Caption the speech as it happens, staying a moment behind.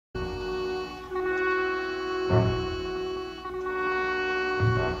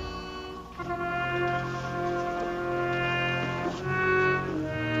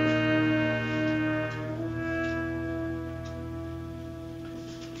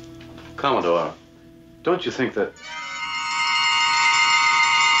Commodore, don't you think that...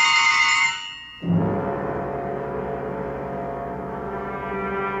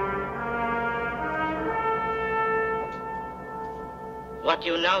 What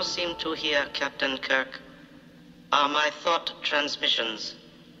you now seem to hear, Captain Kirk, are my thought transmissions.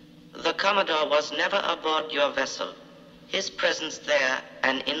 The Commodore was never aboard your vessel. His presence there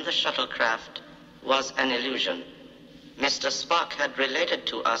and in the shuttlecraft was an illusion. Mr. Spock had related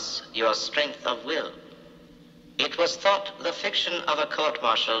to us your strength of will. It was thought the fiction of a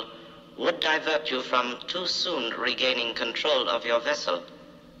court-martial would divert you from too soon regaining control of your vessel.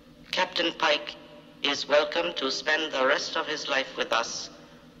 Captain Pike is welcome to spend the rest of his life with us,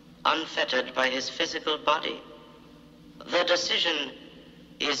 unfettered by his physical body. The decision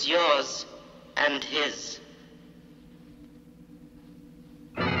is yours and his.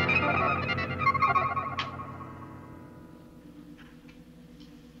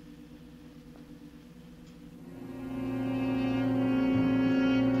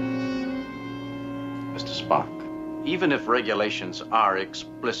 Mr. Spock, even if regulations are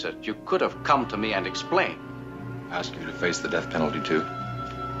explicit, you could have come to me and explained. Ask you to face the death penalty, too?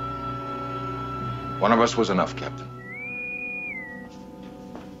 One of us was enough, Captain.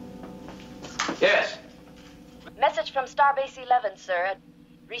 Yes. Message from Starbase 11, sir.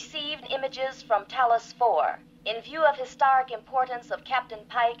 Received images from Talos 4. In view of historic importance of Captain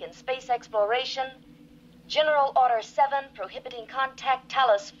Pike in space exploration, General Order 7 prohibiting contact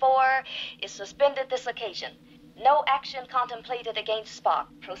Talos 4 is suspended this occasion. No action contemplated against Spock.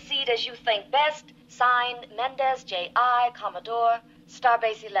 Proceed as you think best. Signed, Mendez J.I., Commodore,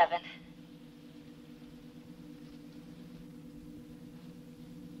 Starbase 11.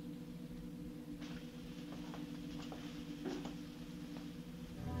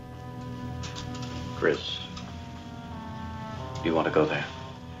 Chris, do you want to go there?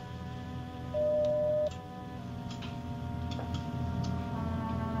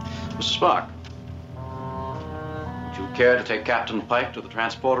 Mr. Spock, would you care to take Captain Pike to the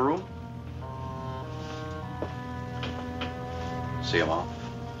transporter room? See him off.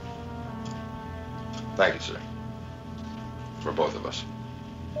 Thank you, sir. For both of us.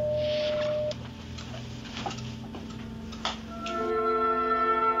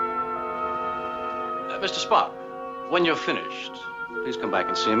 Mr. Spock, when you're finished, please come back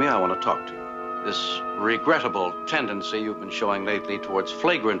and see me. I want to talk to you. This regrettable tendency you've been showing lately towards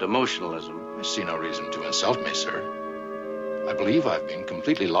flagrant emotionalism. I see no reason to insult me, sir. I believe I've been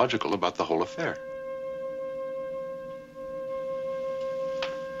completely logical about the whole affair.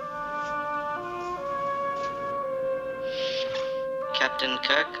 Captain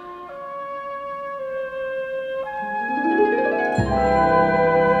Kirk?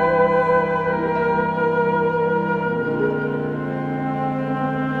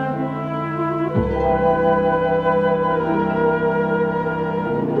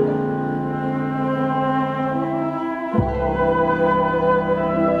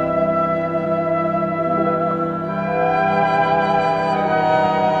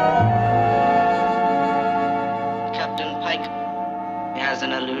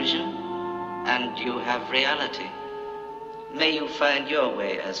 Reality. May you find your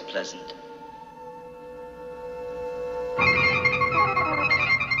way as pleasant.